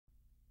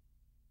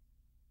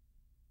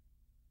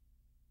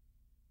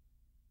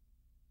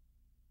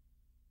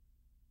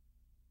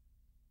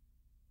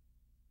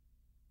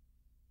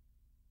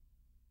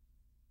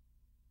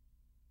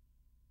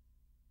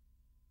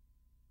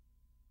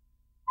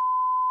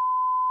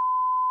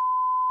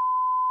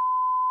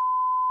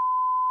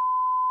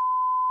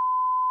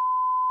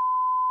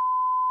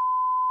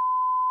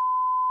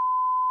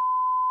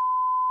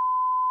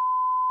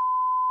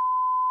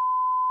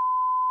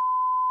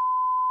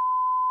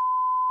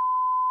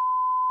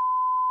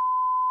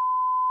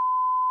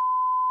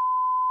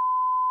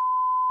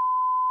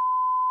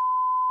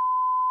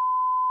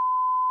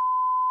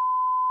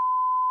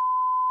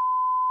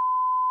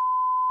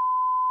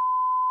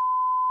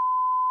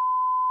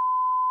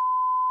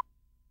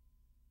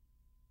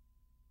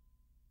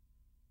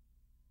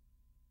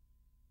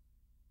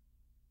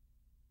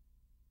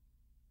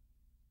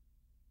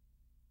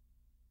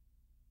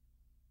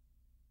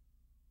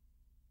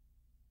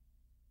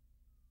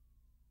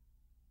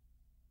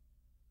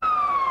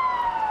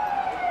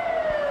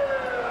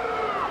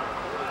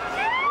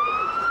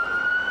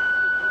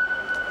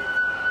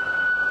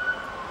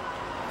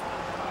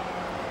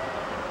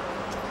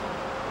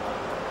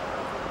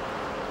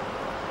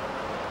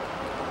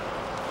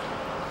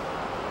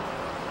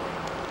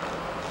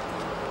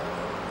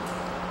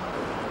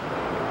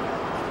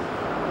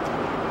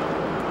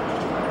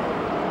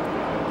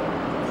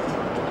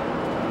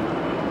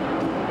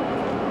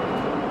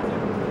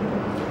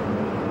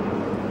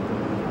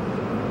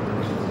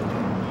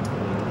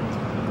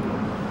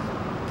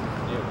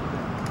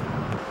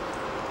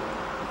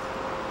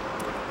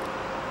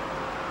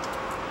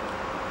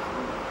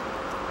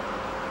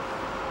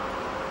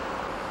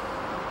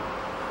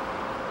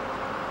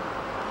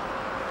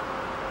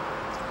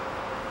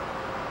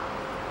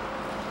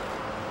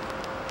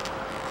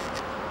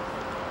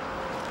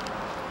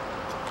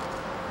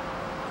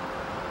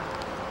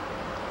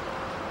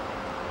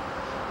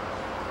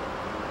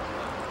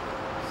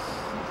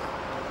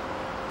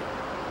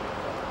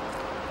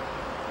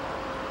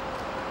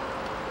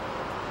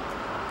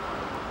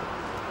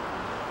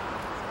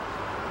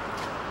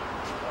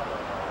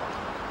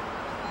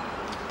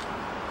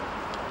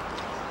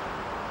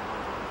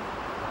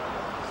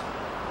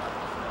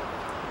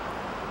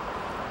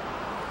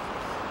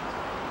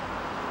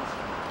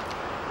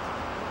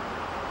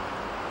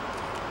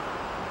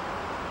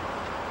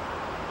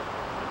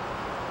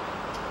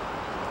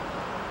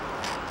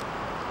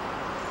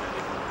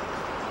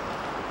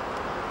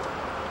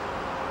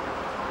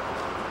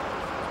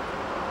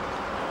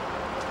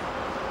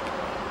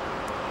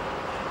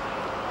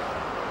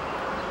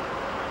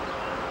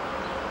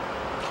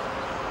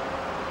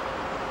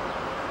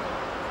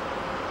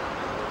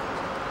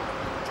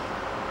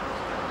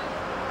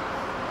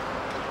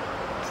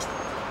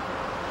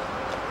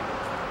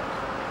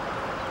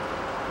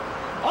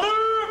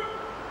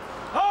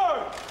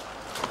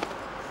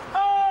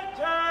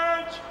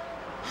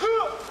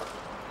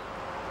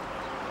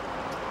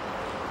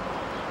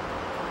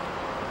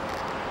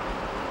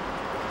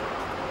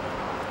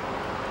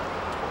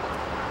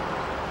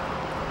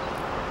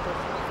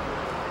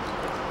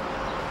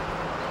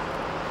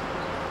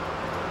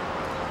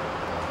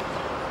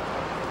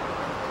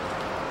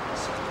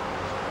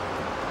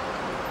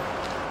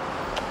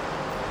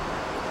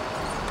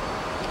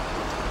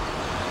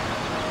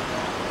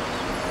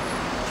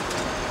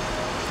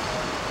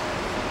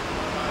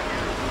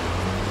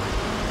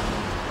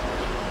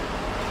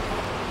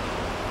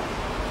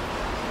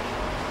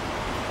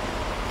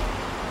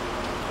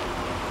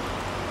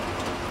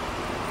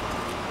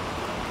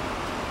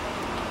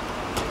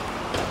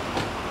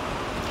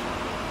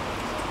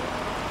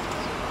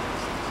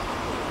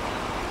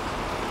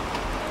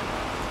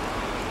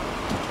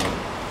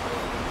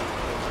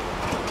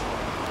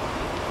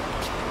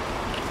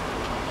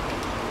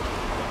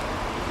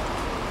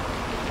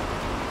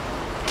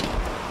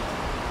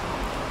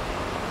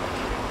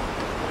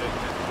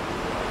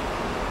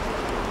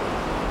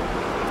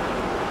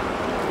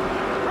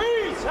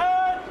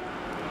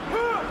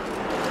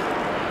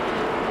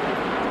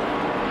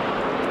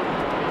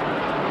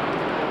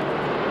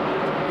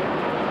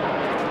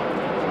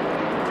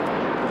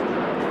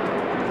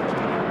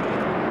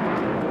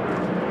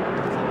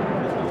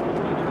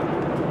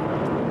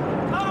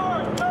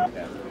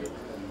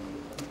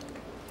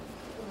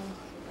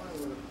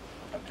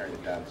turn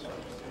it down.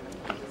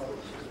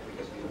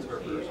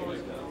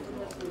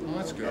 Well,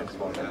 that's good.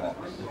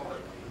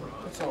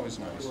 That's always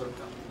nice.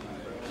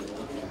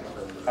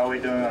 How are we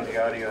doing on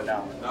the audio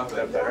now? Is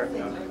that better?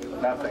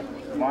 Nothing.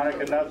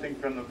 Monica, nothing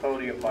from the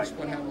podium mic. That's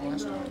what happened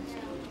last time.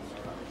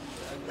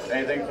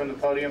 Anything from the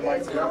podium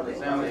mic? Sounds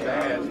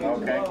bad.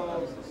 Okay.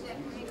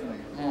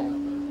 Oh.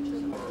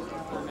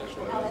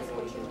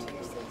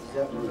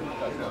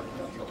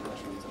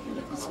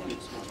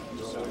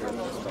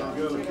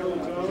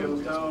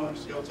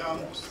 Skill town.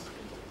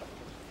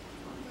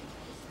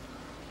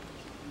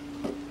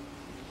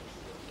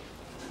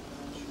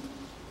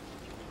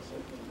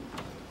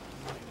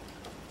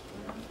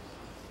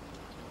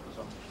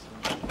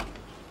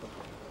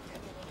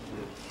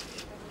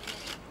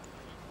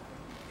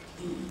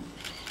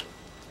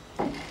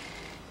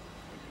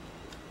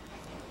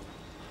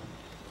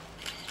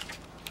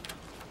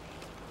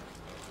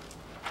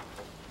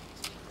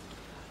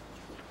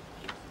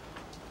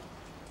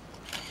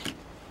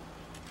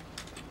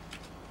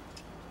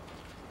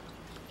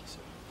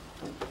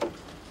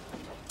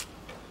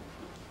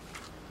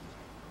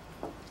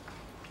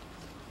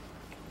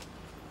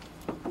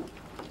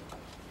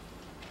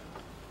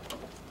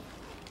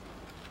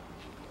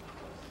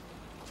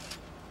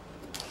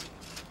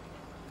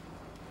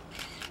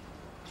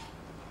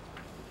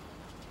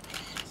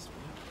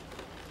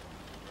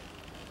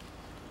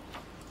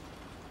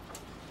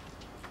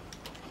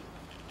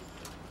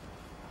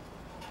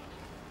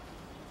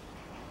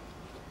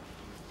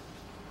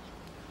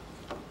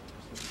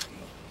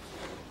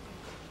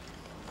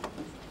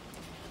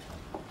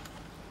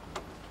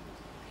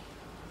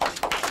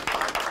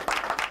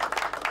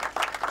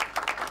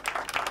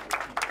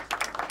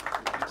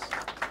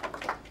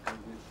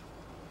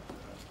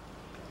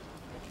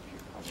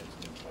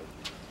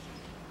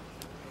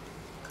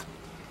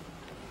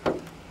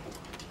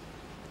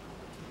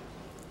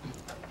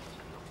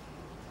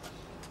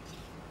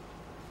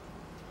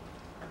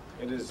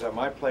 It is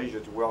my pleasure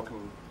to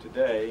welcome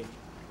today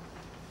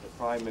the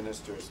Prime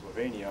Minister of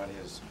Slovenia on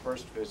his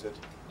first visit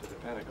to the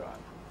Pentagon.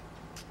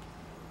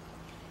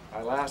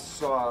 I last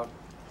saw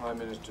Prime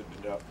Minister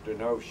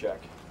Drnovsek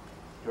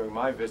during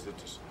my visit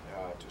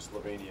to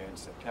Slovenia in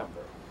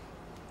September.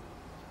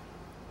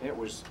 It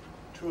was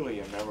truly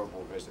a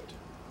memorable visit.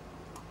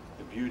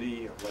 The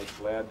beauty of Lake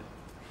Bled,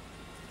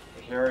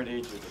 the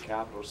heritage of the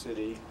capital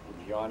city,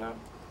 Ljubljana,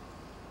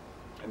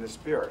 and the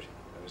spirit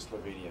of the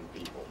Slovenian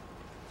people.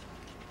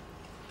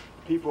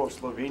 The people of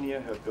Slovenia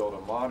have built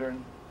a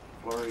modern,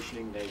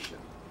 flourishing nation,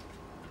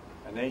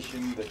 a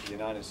nation that the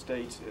United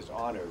States is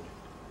honored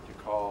to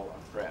call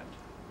a friend.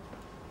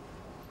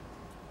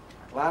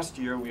 Last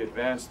year, we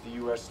advanced the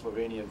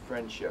U.S.-Slovenian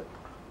friendship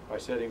by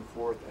setting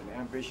forth an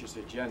ambitious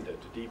agenda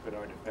to deepen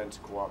our defense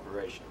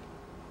cooperation.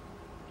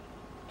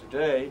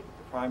 Today,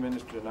 the Prime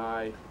Minister and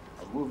I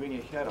are moving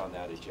ahead on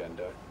that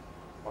agenda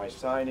by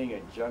signing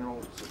a General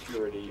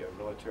Security of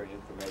Military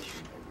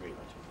Information Agreement.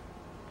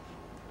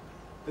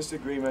 This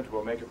agreement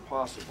will make it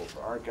possible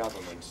for our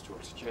governments to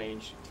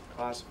exchange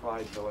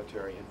classified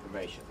military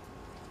information.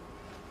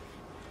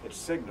 It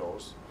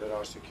signals that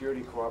our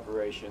security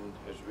cooperation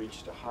has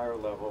reached a higher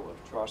level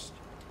of trust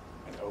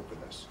and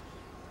openness.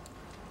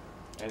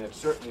 And it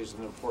certainly is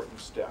an important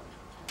step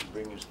in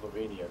bringing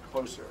Slovenia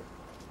closer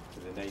to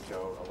the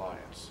NATO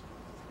alliance.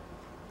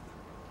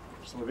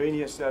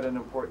 Slovenia set an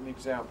important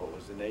example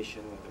as a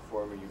nation of the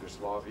former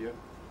Yugoslavia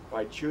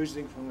by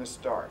choosing from the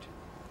start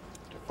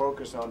to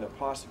focus on the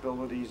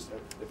possibilities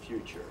of the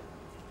future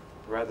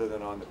rather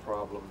than on the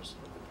problems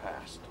of the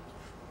past.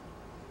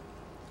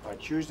 By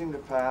choosing the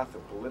path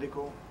of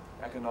political,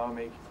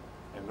 economic,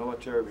 and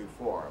military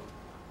reform,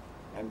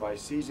 and by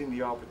seizing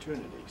the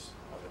opportunities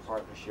of the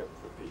Partnership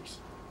for Peace.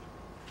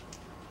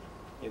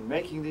 In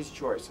making these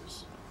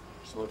choices,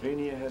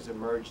 Slovenia has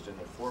emerged in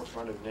the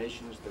forefront of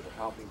nations that are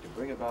helping to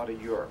bring about a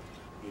Europe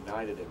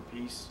united in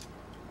peace,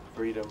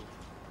 freedom,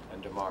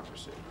 and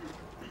democracy.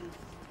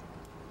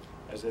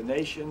 As a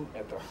nation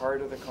at the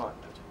heart of the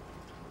continent,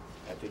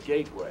 at the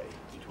gateway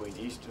between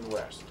East and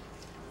West,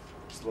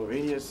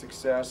 Slovenia's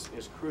success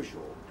is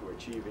crucial to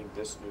achieving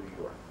this new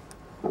Europe.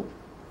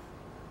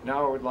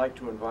 Now I would like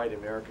to invite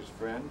America's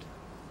friend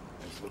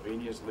and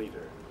Slovenia's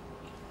leader,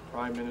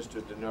 Prime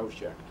Minister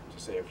Drnovsek, to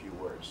say a few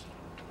words.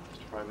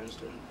 Mr. Prime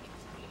Minister.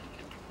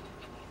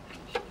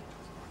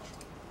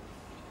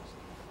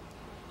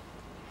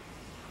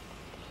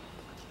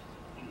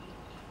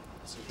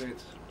 It's a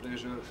great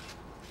pleasure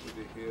to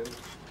be here.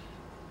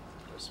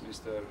 As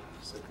Mr.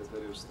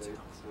 Secretary of State,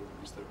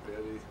 Mr.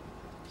 Perry,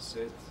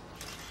 said,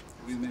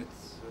 we met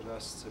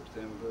last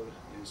September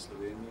in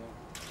Slovenia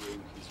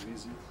during his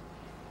visit.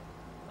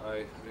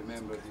 I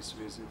remember his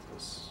visit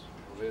as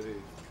a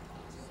very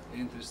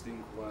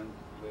interesting one,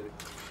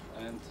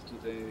 and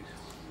today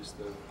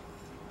Mr.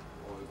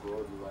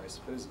 Olegor, the Vice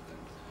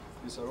President.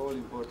 These are all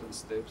important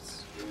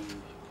steps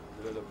in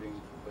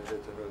developing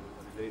bilateral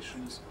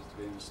relations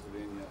between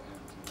Slovenia and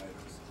the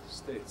United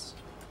States.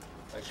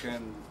 I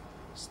can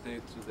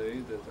state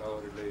today that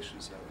our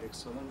relations are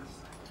excellent,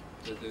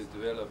 that they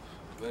develop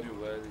very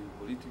well in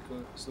political.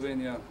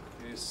 Slovenia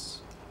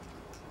is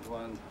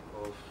one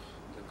of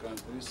the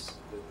countries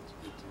that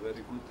with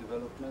very good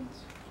development.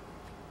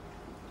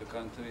 The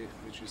country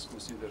which is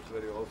considered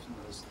very often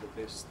as the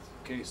best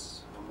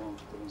case among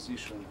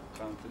transition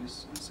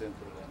countries in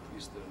Central and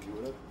Eastern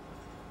Europe.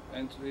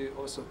 And we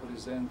also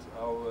present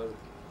our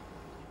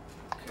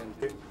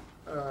candidate.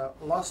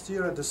 Last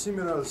year at the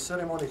similar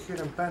ceremony here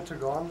in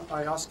Pentagon,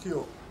 I asked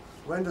you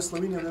when the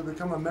Slovenia will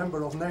become a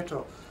member of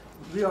NATO.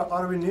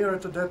 Are we nearer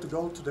to that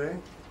goal today?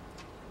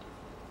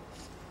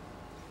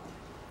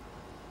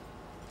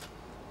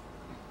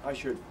 I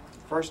should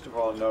first of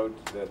all note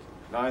that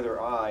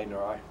neither I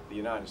nor the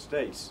United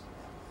States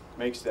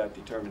makes that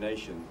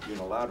determination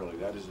unilaterally.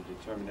 That is a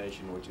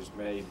determination which is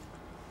made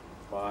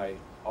by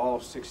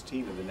all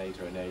 16 of the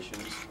NATO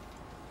nations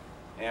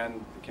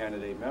and the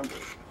candidate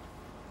members.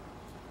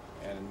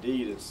 And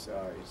indeed, it's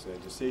a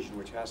decision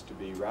which has to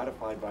be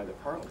ratified by the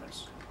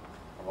parliaments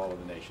of all of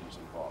the nations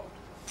involved.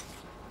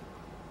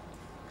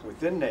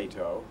 Within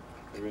NATO,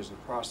 there is a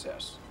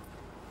process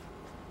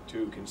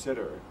to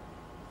consider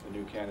the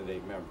new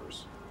candidate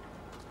members.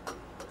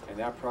 And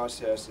that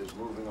process is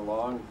moving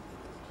along.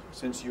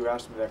 Since you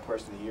asked me that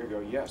question a year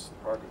ago, yes,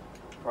 the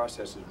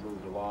process has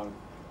moved along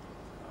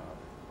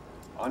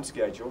on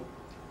schedule.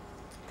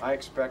 I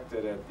expect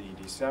that at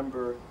the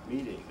December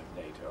meeting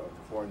of NATO,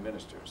 the foreign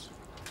ministers,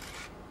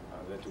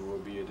 that there will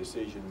be a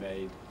decision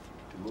made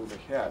to move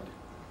ahead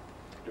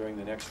during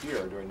the next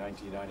year, during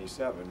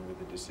 1997, with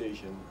the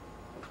decision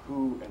of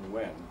who and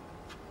when,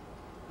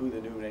 who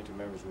the new NATO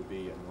members would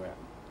be and when.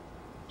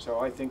 So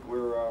I think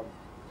we're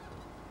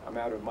a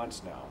matter of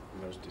months now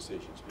in those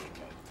decisions being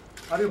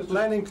made. Are you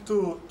planning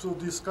to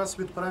discuss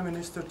with Prime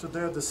Minister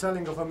today the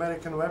selling of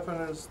American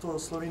weapons to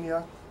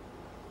Slovenia?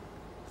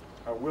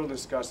 We'll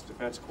discuss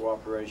defense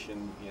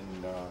cooperation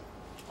in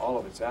all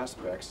of its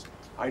aspects.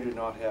 I do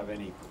not have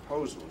any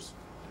proposals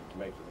to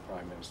make to the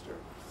Prime Minister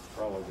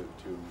relative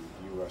to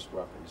U.S.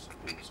 weapons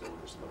being sold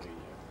to Slovenia.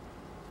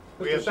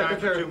 We have time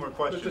for 2 more Mr.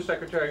 questions.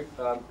 Secretary,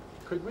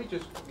 could we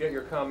just get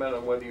your comment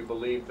on whether you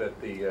believe that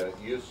the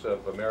use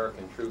of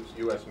American troops,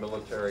 U.S.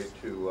 military,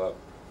 to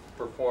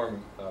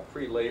perform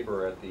free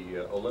labor at the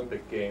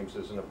Olympic Games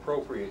is an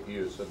appropriate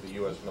use of the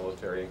U.S.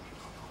 military